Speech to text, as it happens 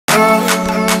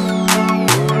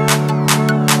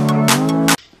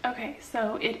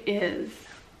So it is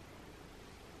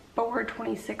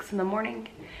 4:26 in the morning,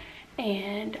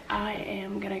 and I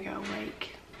am gonna go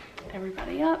wake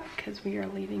everybody up because we are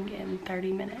leaving in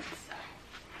 30 minutes.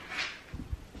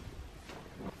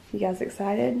 You guys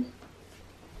excited?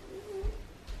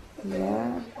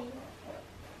 Yeah.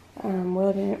 We're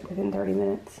leaving it within 30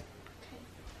 minutes.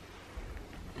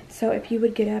 So if you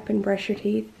would get up and brush your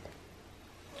teeth,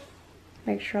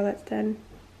 make sure that's done.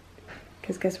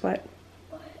 Because guess what?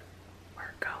 What?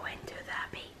 We're going to the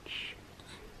beach.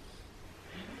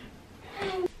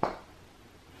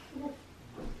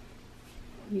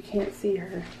 You can't see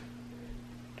her.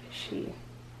 She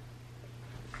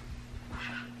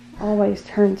always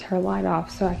turns her light off,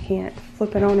 so I can't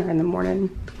flip it on her in the morning.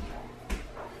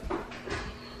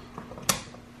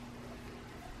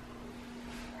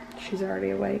 She's already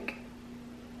awake.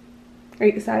 Are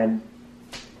you excited?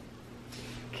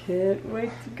 Can't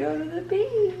wait to go to the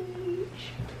beach.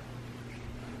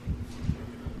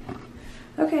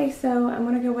 Okay, so I'm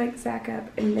gonna go wake Zach up,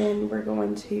 and then we're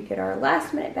going to get our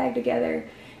last minute bag together,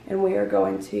 and we are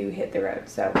going to hit the road.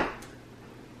 So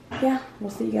yeah, we'll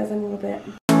see you guys in a little bit.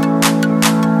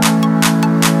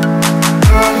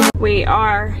 We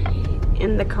are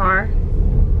in the car.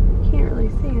 Can't really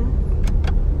see it.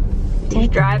 He's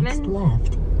driving. Next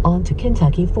left onto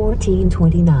Kentucky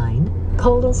 1429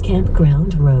 Coldell's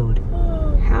Campground Road.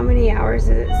 How many hours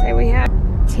does it say we have?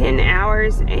 10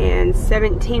 hours and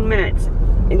 17 minutes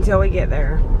until we get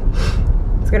there.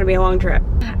 It's gonna be a long trip.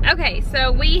 Okay,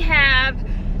 so we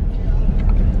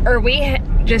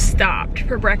just stopped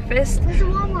for breakfast. There's a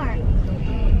Walmart.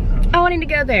 Oh, I need to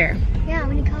go there. Yeah,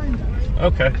 we need to call him.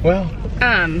 Okay, well.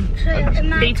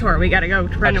 Detour. We gotta go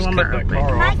run to Walmart real quick.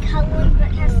 My color,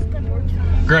 but has the more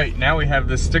time. Great, now we have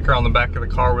this sticker on the back of the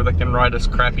car where they can write us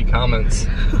crappy comments.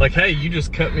 Like, hey, you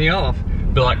just cut me off.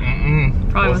 Be like,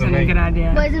 Probably wasn't a good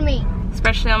idea. Wasn't me.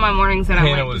 Especially on my mornings that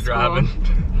Hannah I went to school. driving.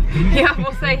 Yeah,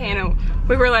 we'll say Hannah.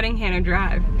 We were letting Hannah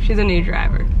drive. She's a new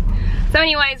driver. So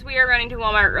anyways, we are running to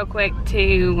Walmart real quick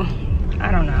to,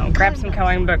 I don't know, grab some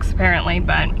coloring books apparently,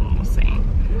 but we'll see.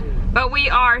 But we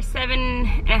are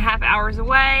 7.5 hours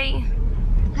away.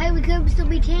 Hey, we could still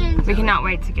be 10. We cannot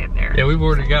wait to get there. Yeah, we've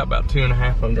already got about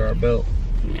 2.5 under our belt.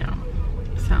 Yeah.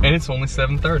 So. And it's only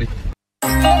 7:30.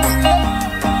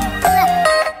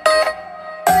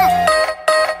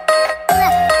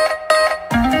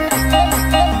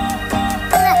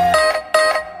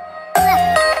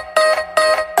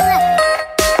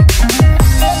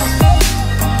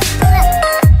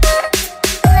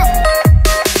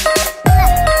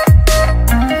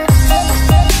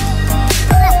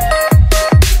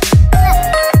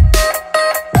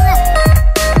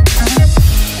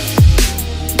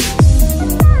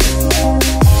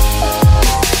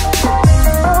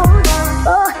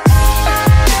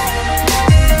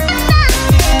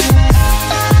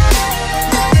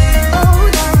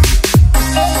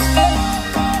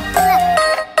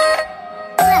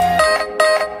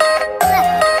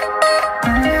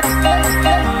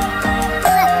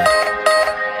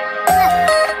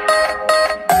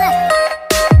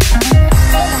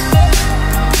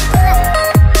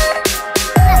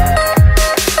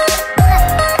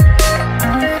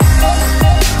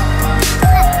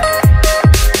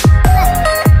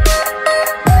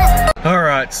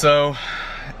 So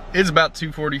it's about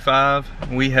 2:45.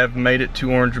 We have made it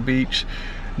to Orange Beach.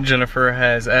 Jennifer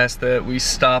has asked that we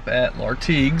stop at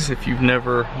Lartigue's. If you've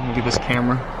never, let me get this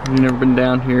camera, you've never been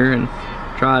down here and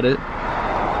tried it.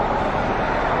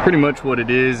 Pretty much what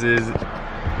it is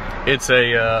it's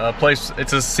a place,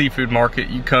 it's a seafood market.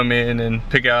 You come in and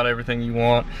pick out everything you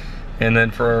want, and then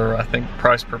for, I think,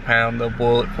 price per pound, they'll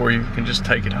boil it for you. You can just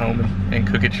take it home and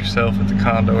cook it yourself at the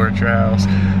condo or at your house.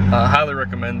 Highly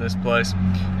recommend this place.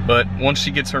 But once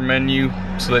she gets her menu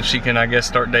so that she can, I guess,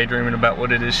 start daydreaming about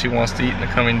what it is she wants to eat in the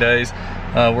coming days,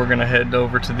 we're gonna head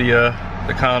over to the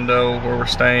condo where we're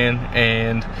staying,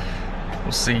 and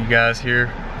we'll see you guys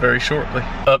here very shortly.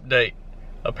 Update.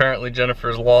 Apparently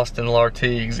Jennifer's lost in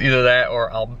Lartigue's. Either that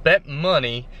or I'll bet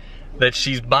money that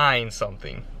she's buying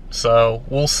something. So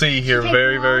we'll see here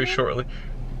very shortly.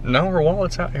 No, her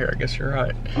wallet's out here. I guess you're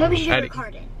right. Maybe she took her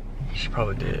card in. She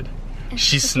probably did.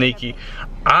 She's sneaky.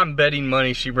 I'm betting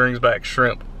money she brings back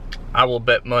shrimp. I will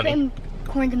bet money.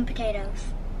 Corn and potatoes.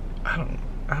 I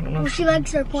don't know. Well, she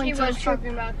likes her corn. She was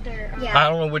talking about their. Yeah. I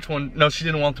don't know which one. No, she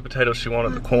didn't want the potatoes. She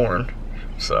wanted the corn.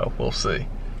 So we'll see.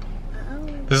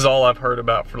 This is all I've heard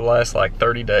about for the last like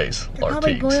 30 days. They're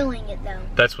probably boiling it though.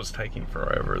 That's what's taking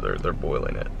forever. They're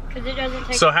boiling it. Because it doesn't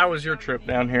take. So how was your trip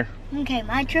down here? Okay,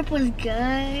 my trip was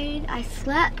good. I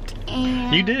slept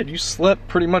and. You did. You slept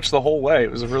pretty much the whole way.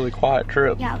 It was a really quiet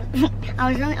trip. Yeah,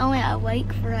 I was really only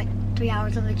awake for like 3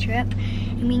 hours of the trip.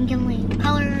 And me and Kinley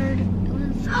colored. It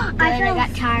was good. I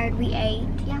got tired. We ate.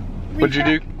 Yeah. What'd you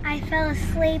do? I fell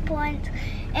asleep once.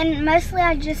 And mostly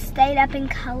I just stayed up and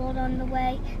colored on the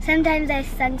way. Sometimes I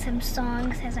sung some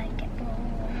songs as I get bored.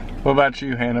 What about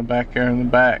you, Hannah, back there in the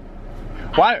back?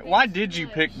 Why did you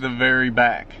pick the very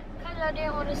back? Because I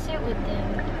didn't want to sit with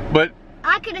them. But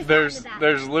I could have sat in the back.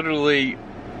 there's literally,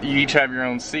 you each have your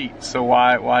own seat, so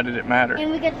why did it matter? And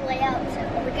we get to lay out, so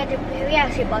we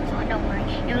have seat belts on, don't worry.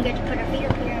 And we get to put our feet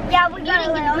up here. Yeah, we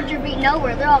didn't get to put your feet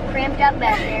nowhere. They're all cramped up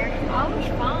back there. I was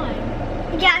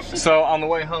fine. Yeah, So on the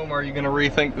way home, are you gonna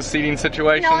rethink the seating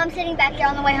situation? No, I'm sitting back here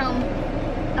on the way home.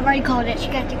 I've already called it. She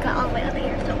got to go all the way up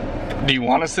here, so. Do you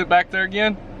want to sit back there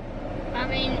again? I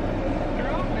mean, I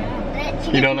don't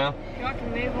know. You don't know? Y'all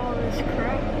can move all this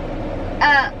crap.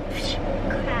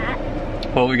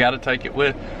 Crap. Well, we got to take it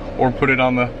with, or put it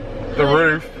on the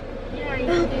roof. Yeah, you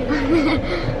can do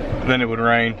that. Then it would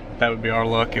rain. That would be our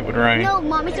luck. It would rain. No,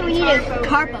 Mommy said we need a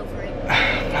tarp over it.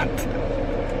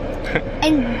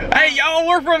 And hey, y'all,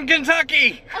 we're from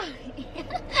Kentucky.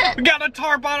 We got a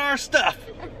tarp on our stuff.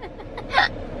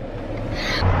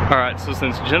 All right, so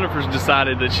since Jennifer's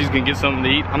decided that she's gonna get something to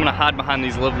eat, I'm gonna hide behind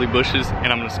these lovely bushes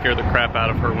and I'm gonna scare the crap out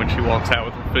of her when she walks out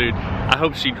with her food. I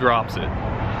hope she drops it.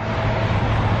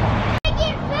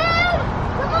 get food!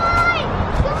 Come on!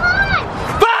 Come on!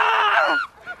 Ah!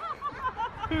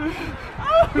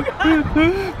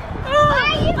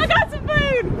 I got some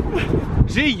food.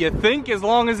 Gee, you think as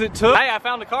long as it took? Hey, I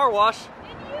found a car wash.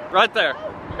 Right there.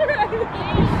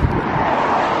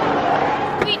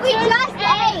 We just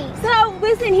ate! So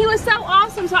listen, he was so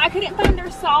awesome. So I couldn't find their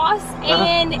sauce,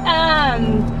 and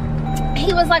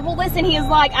he was like, "Well, listen." He was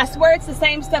like, "I swear it's the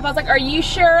same stuff." I was like, "Are you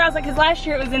sure?" I was like, "Cause last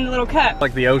year it was in the little cup."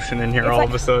 Like the ocean in here It's all like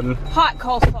of a sudden. Hot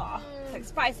coleslaw, it's like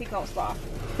spicy coleslaw,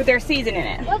 with their seasoning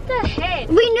in it. What the heck?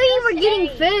 We knew you were getting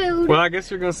food. Well, I guess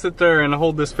you're gonna sit there and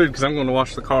hold this food because I'm gonna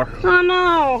wash the car. Oh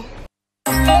no.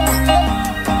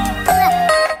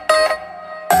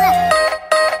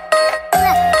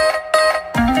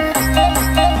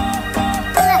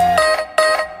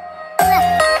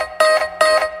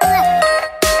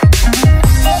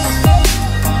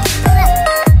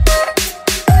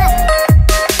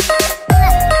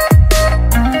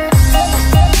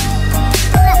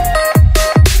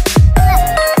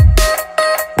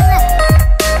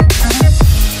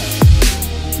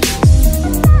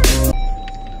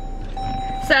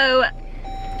 So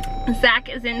Zach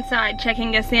is inside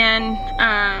checking us in.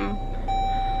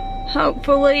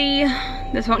 Hopefully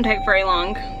this won't take very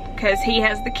long because he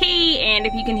has the key, and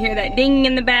if you can hear that ding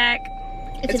in the back,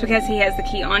 it's because he has the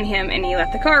key on him and he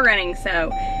left the car running, so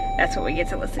that's what we get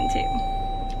to listen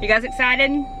to. You guys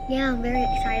excited? Yeah, I'm very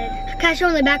excited. Can I show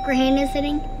in the back where Hannah's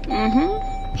sitting?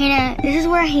 Mm-hmm. Hannah, this is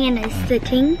where Hannah's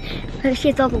sitting. She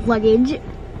has all the luggage.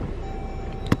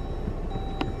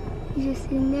 She's just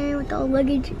sitting there with all the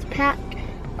luggage. It's packed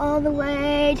all the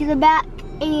way to the back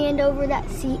and over that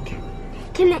seat.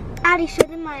 Can Addie show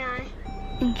them my eye?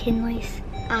 And Kinley's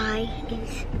eye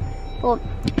is, well,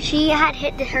 she had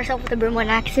hit herself with a broom on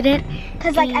accident.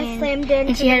 Cause like I slammed it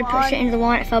and she had to push it into the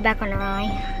wall and it fell back on her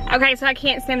eye. Okay, so I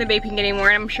can't stand the beeping anymore,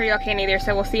 and I'm sure y'all can't either,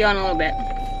 so we'll see y'all in a little bit.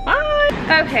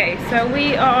 Bye! Okay, so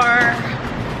we are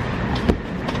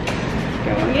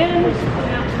going in.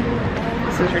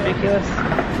 This is ridiculous.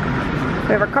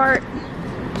 We have our cart,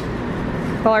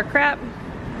 all our crap.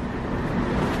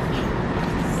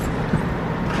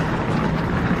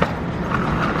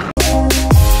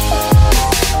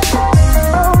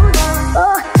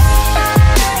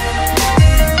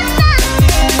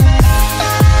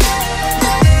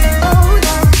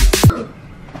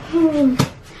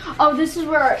 Oh, this is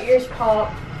where our ears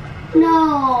pop.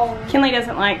 No. Kinley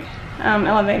doesn't like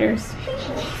elevators.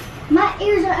 My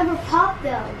ears don't ever pop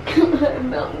though.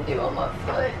 Mountain Dew on my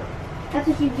foot. That's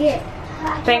what you get.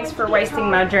 Thanks for wasting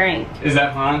my drink. Is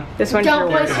that fine? This one's Don't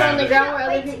your place work. it on the ground where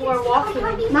other people are walking.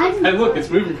 Hey, look, it's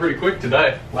moving pretty quick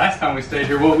today. Last time we stayed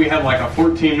here, well, we had like a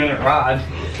 14-minute ride.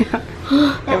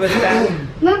 It was bad.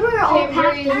 Remember we're all Can't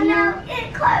packed breathe. in there?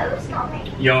 It closed on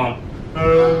me. Yawn.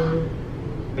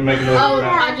 And make another Oh,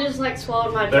 round. I just like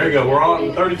swallowed my There you go, we're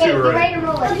on 32 Okay, already. ready to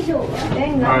roll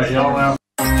it. Alright, y'all out.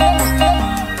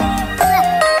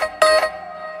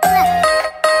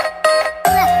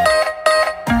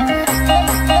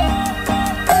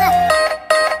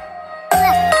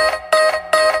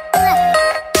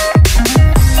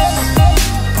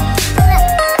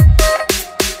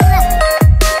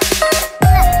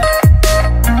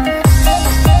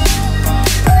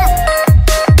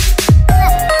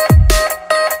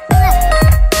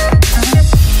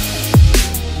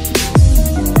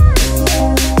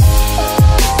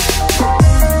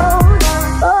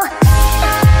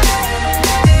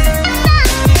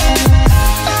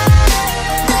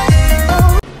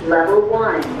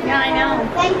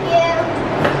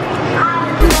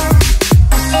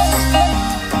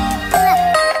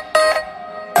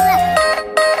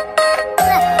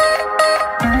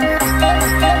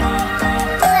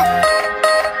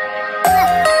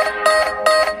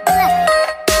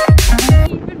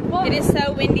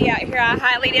 so windy out here. I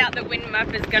highly doubt the wind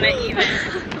muff is gonna even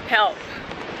help.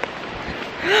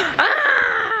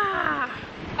 Ah!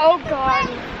 Oh God.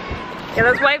 Yeah,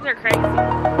 those waves are crazy.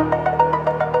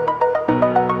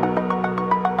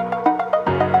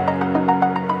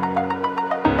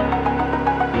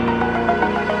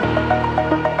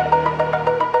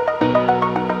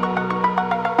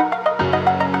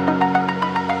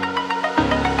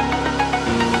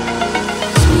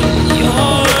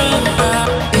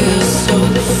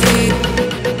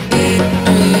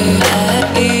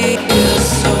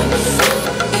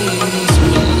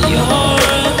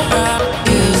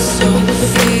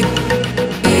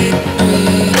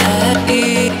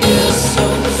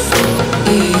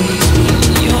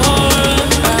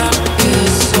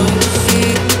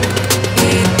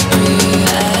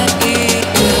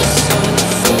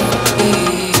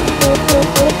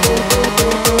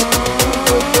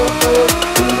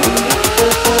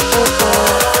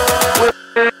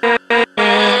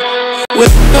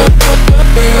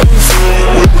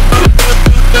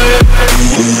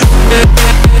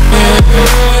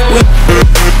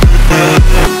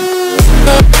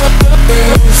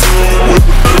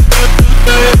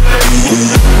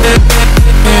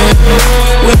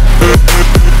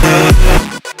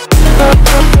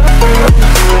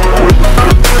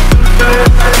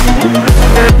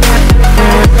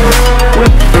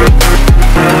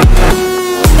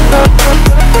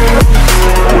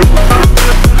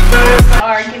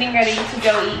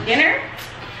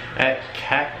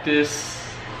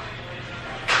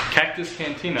 Cactus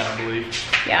Cantina, I believe.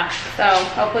 Yeah, so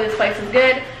hopefully this place is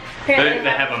good. They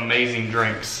have amazing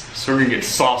drinks, so we're gonna get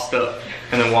sauced up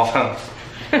and then walk home.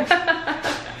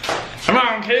 Come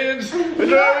on, kids,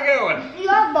 where are we going?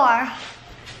 Yard bar.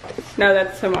 No,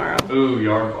 that's tomorrow. Ooh,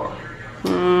 yard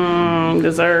bar.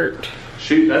 Dessert.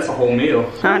 Shoot, that's a whole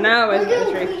meal. I know, We're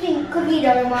it's doing cookie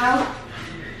dough tomorrow.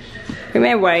 We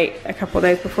may wait a couple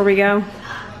days before we go.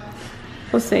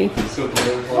 We'll see.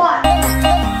 What?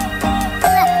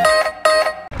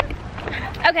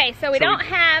 Okay, so we don't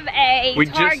have a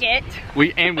Target.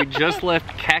 We just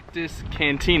left Cactus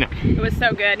Cantina. It was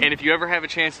so good. And if you ever have a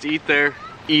chance to eat there,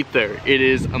 eat there. It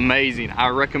is amazing. I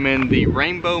recommend the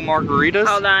rainbow margaritas.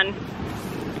 Hold on.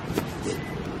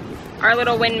 Our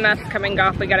little wind muff's coming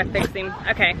off. We gotta fix him.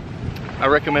 Okay. I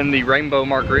recommend the rainbow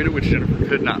margarita, which Jennifer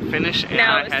could not finish. And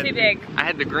no, it was too big. I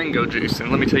had the gringo juice,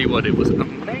 and let me tell you what, it was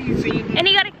amazing. And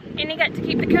he got to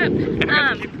keep the cup. And I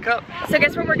got to keep the cup. So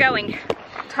guess where we're going?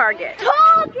 Target.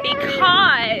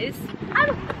 Because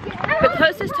the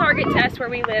closest Target to us where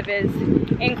we live is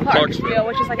in Clarksville,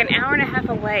 which is like an hour and a half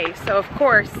away. So of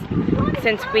course,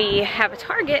 since we have a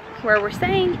Target where we're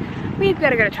staying, we've got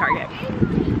to go to Target.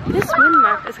 This wind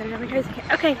muff is gonna drive me crazy.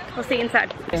 Okay, we'll see you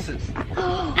inside.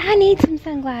 I need some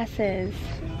sunglasses.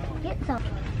 Get some.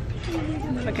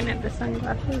 I'm looking at the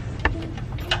sunglasses.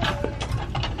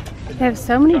 They have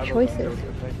so many choices.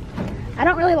 I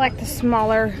don't really like the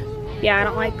smaller. Yeah, I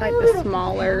don't like the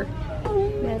smaller.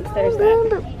 There's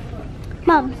that.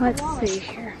 Mom, Let's see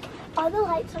here. all the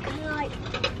lights are kind of like.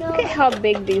 No. Look at how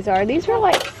big these are. These are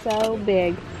like so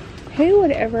big. Who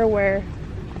would ever wear?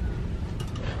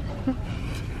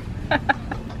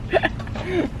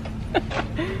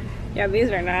 Yeah,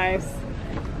 these are nice.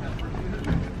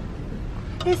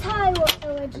 This is how I want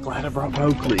originally. Glad I brought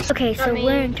Oakleys. Okay, so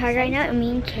we're in Target right now, and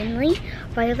me and Kinley,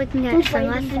 while you're looking at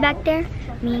sunglasses back there,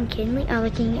 me and Kinley are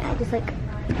looking at just like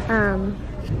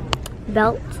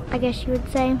belts, I guess you would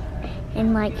say,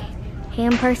 and like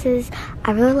hand purses.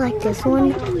 I really like this one.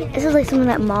 This is like something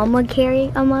that Mom would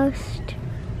carry almost.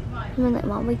 Something that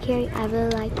Mom would carry. I really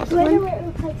like this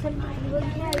one.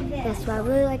 That's why I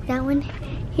really like that one.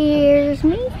 Here's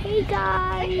me. Hey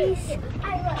guys.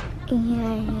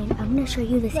 And I'm gonna show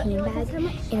you this handbag.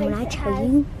 And when I tell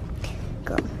you,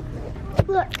 go.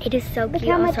 Look, it is so cute.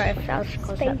 I'm sorry if I was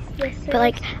close up. But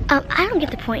like, I don't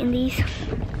get the point in these.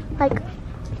 Like,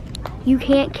 you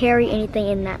can't carry anything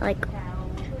in that. Like,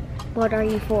 what are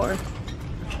you for?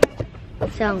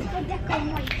 So,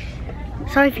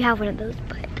 sorry if you have one of those,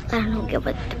 but I don't get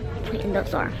what the point in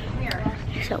those are.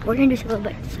 So we're gonna do a little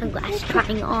bit of sunglass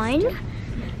trying on.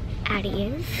 Addie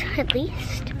is, at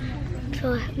least.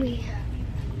 So we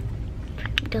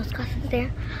put those glasses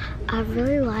there. I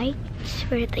really liked,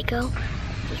 where did they go?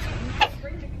 These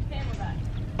ones.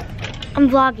 I'm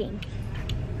vlogging.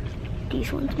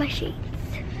 These ones, my shades.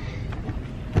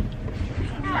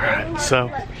 Alright, so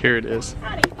here it is.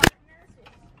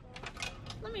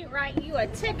 Let me write you a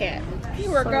ticket.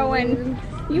 You were going,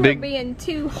 you were being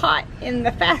too hot in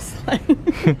the fast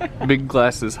lane. Big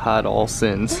glasses hide all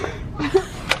sins.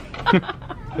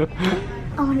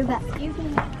 I want to bet. You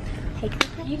can take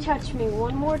this You touch me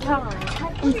one more time.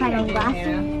 Inside of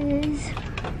glasses.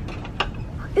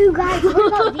 Ooh, guys, what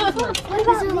about these ones? What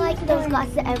about these like those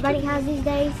glasses that everybody has these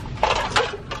days?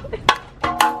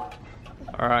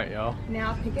 All right, y'all.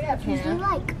 Now pick it up, She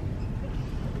like.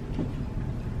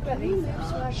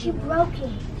 She broke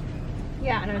it.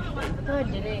 Yeah, I know. I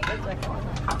did it. It's like,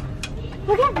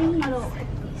 Look at these.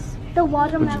 The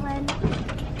watermelon.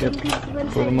 Yep.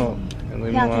 Put them up and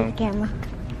leave them Yeah, I'll alone. take the camera.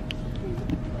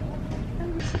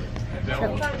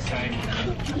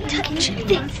 Touch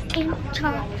this in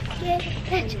Target.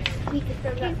 Touch. We can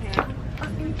throw that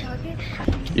in Target.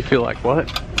 You feel like what?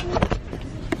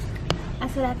 I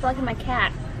said I feel like my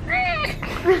cat.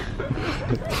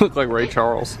 Look like Ray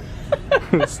Charles.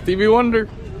 Stevie Wonder.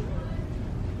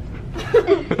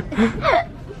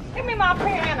 Give me my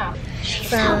piano. She's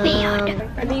so weird.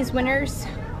 Are these winners?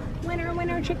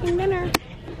 Winner, chicken dinner.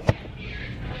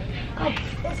 Oh,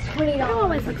 it's $20. They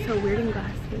always look so weird in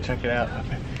glasses. Check it out.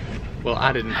 Well,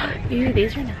 I didn't pay. Ew,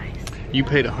 these are nice. You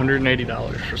paid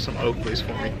 $180 for some Oakleys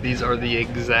for me. These are the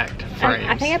exact frames.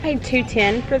 I think I paid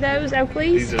 $210 for those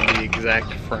Oakleys. These are the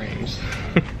exact frames.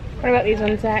 What about these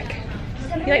ones, Zach?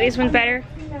 You like these ones better?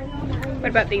 What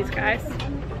about these guys?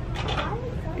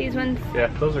 These ones? Yeah,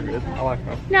 those are good. I like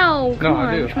them. No, come on.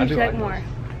 I do. Which I ones do do you like like more?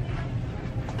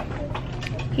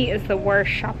 He is the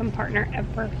worst shopping partner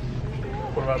ever.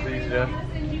 What about these, Jeff?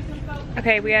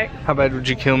 Okay, we got How bad would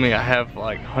you kill me? I have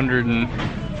like $100 and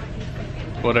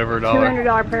whatever dollar.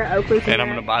 $200 pair of Oakleys. And I'm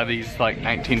gonna buy these like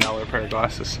 $19 pair of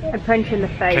glasses. I'd punch you in the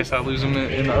In face. case I lose them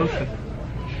in the ocean.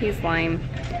 He's lame.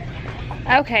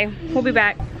 Okay, we'll be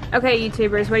back. Okay,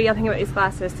 YouTubers, what do y'all think about these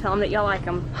glasses? Tell them that y'all like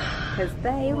them. Because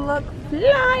they look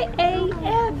fly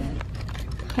AF.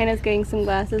 Hannah's getting some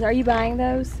glasses. Are you buying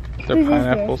those? They're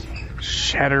pineapples.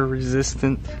 Shatter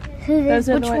resistant. Those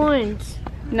are Which the ones?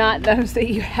 Not those that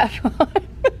you have on.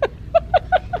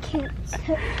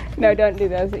 No, don't do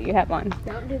those that you have on.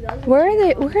 Don't do those. Where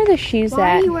are the shoes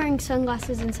Why are at? you wearing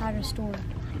sunglasses inside a store?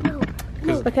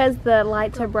 Because the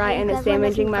lights are bright and it's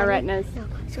damaging my retinas.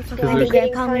 So it's Because like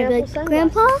Grandpa and be like,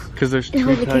 Grandpa? Because there's And two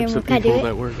hold the types camera. of Can I do people it?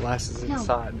 that wear glasses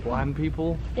inside. Blind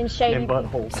people And shady. and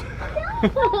buttholes.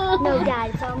 No,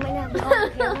 Dad. So I'm gonna go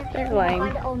on camera. They're lame.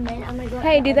 Find an old man. I'm gonna go.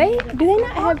 Hey, do they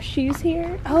not have shoes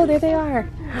here? Oh, there they are.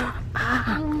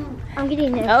 I'm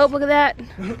getting this. Oh, look at that.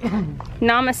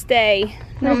 Namaste.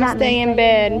 Namaste in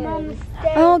bed.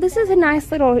 Oh, this is a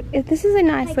nice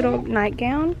little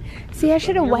nightgown. See, I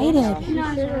should have waited.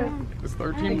 It's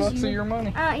 $13 of your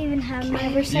money. I don't even have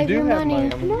money. You do have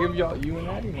money. I'm gonna give y'all you and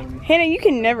Addie money. Hannah, you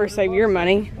can never save your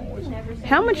money.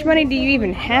 How much money do you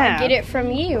even have? Get it from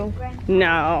you.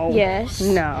 No. Yes.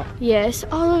 No. Yes.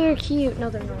 Oh, they're cute. No,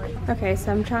 they're not. Okay,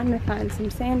 so I'm trying to find some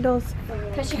sandals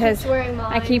Because she because keeps wearing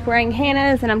mine. I keep wearing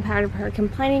Hannah's and I'm tired of her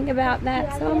complaining about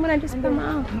that, so I'm gonna just buy my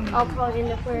own. I'll probably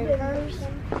end up wearing hers.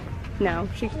 No,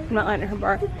 I'm not letting her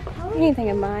borrow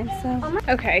anything of mine. So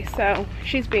okay, so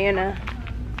she's being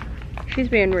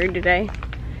rude today.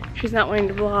 She's not wanting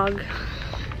to vlog.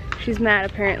 She's mad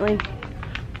apparently.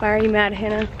 Why are you mad,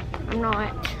 Hannah? I'm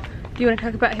not. Do you want to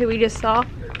talk about who we just saw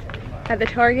at the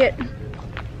Target?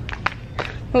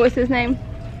 What was his name?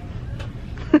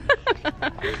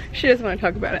 She doesn't want to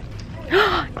talk about it.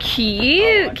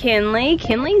 Cute, Kinley.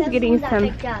 Kinley's getting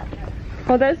some.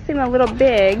 Well, those seem a little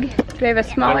big. Do we have a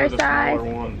smaller size?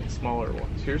 Smaller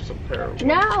ones. Here's some pair of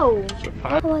No.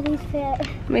 Oh, these fit.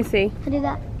 Let me see. I do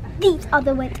that. These are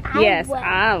the ones I Yes, wear.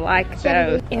 I like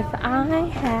those. If I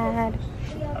had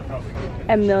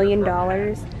 $1 million,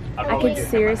 I could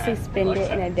seriously spend it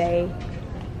in a day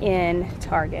in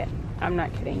Target. I'm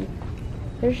not kidding.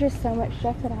 There's just so much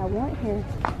stuff that I want here.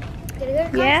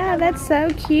 Yeah, that's so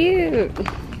cute.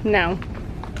 No.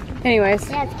 Anyways.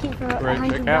 Yeah, it's cute for Ready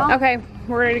to check $100. out? Okay,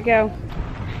 we're ready to go.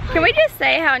 Can we just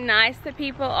say how nice the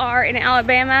people are in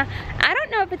Alabama? I don't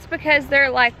know if it's because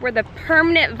they're like where the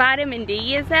permanent vitamin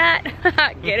D is at.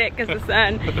 Get it? Because the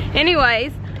sun.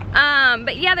 Anyways,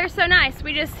 but yeah, they're so nice.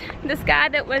 This guy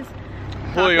that was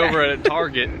Employee over at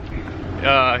Target,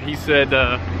 he said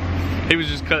he was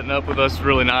just cutting up with us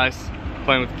really nice,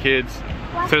 playing with the kids.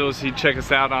 Told us he'd check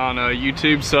us out on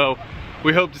YouTube, so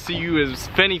we hope to see you as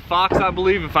Fenny Fox, I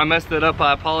believe. If I messed that up,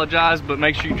 I apologize, but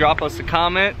make sure you drop us a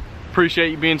comment. Appreciate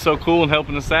you being so cool and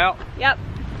helping us out. Yep.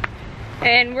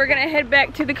 And we're gonna head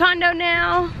back to the condo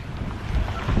now.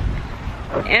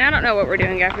 And I don't know what we're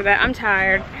doing after that. I'm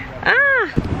tired.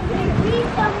 I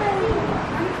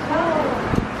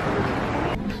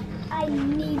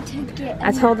need to get.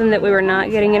 I told them that we were not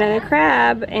getting another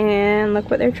crab, and look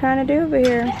what they're trying to do over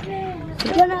here.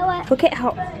 You know what? Look at how.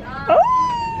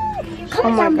 Oh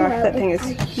my gosh, that thing is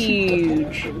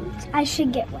huge. I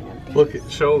should get one of Look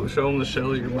at show him the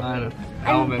shell you're buying of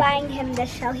Alvin. I'm buying him the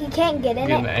shell. He can't get in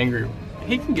Getting it. the angry.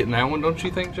 He can get in that one, don't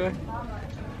you think, Jay?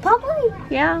 Probably.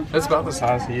 Yeah. That's about the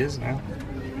size he is now.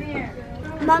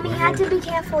 Mommy, you have to be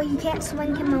careful. You can't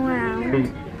swing him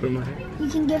around. You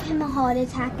can give him a heart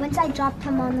attack. Once I dropped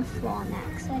him on the floor on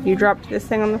accident. You dropped this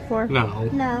thing on the floor? No.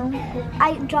 No,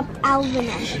 I dropped Alvin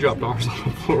on. She dropped ours on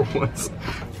the floor once.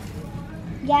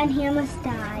 Yeah, and he almost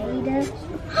died.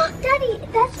 Daddy,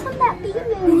 that's from that bee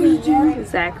movie.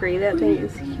 Zachary, that thing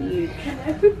is huge.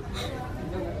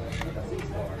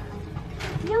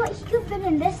 You know what? He could fit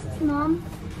in this, Mom.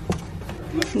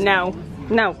 No,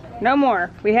 no, no more.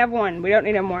 We have one. We don't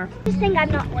need no more. This thing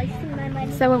I'm not wasting my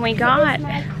money. So when we got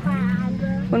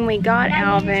crab.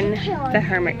 Alvin the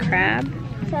hermit crab,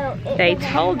 So they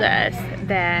told us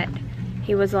that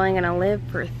he was only gonna live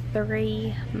for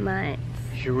 3 months.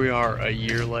 Here we are a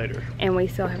year later. And we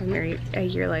still have him a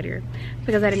year later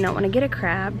because I did not want to get a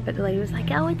crab, but the lady was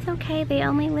like, oh, it's okay. They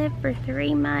only live for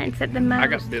 3 months at the most. I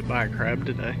got bit by a crab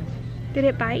today. Did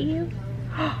it bite you?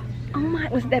 Oh my,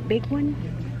 was it that big one?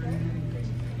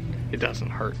 It doesn't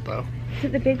hurt though. Is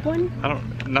it the big one?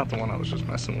 Not the one I was just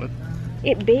messing with.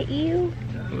 It bit you?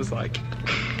 It was like,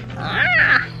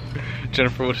 Ah!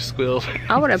 Jennifer would have squealed.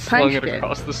 I would have punched it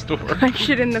across the store. Punched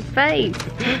it in the face.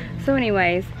 So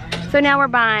anyways, so now we're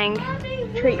buying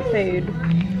treat food.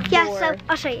 Yeah, so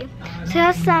I'll show you. So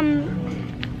there's some.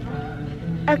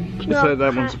 She said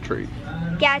that one's a treat.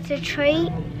 Yeah, it's a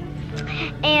treat.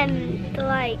 And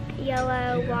like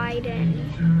yellow, white, and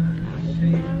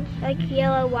like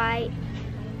yellow, white.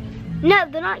 No,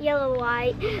 they're not yellow,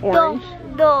 white. Orange.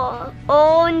 The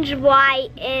orange,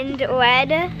 white, and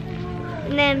red.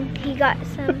 And then he got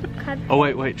some. Oh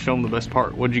wait, show him the best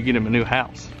part. What'd you get him? A new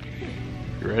house.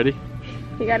 You ready?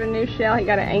 He got a new shell. He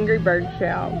got an Angry Bird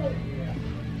shell.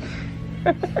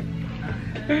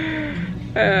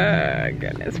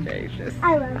 Goodness gracious.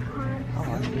 I love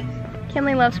crabs.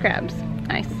 Kinley loves crabs.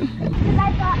 Nice. Because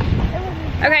I thought it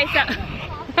was. Okay,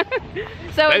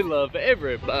 so They love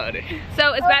everybody.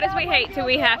 So as bad as we hate to,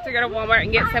 we have to go to Walmart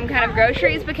and get some kind of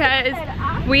groceries because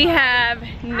we have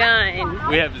none.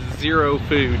 We have 0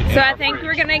 food. So I think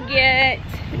we're gonna get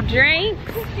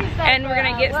drinks and we're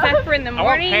gonna get stuff for in the I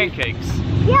want morning. pancakes.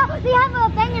 Yeah, but we have a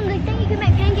thing and the thing you can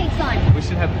make pancakes on. We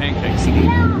should have pancakes.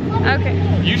 Yeah, Okay.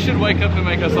 You should wake up and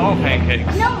make us all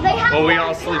pancakes. No, they have. While we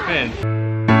all sleep in.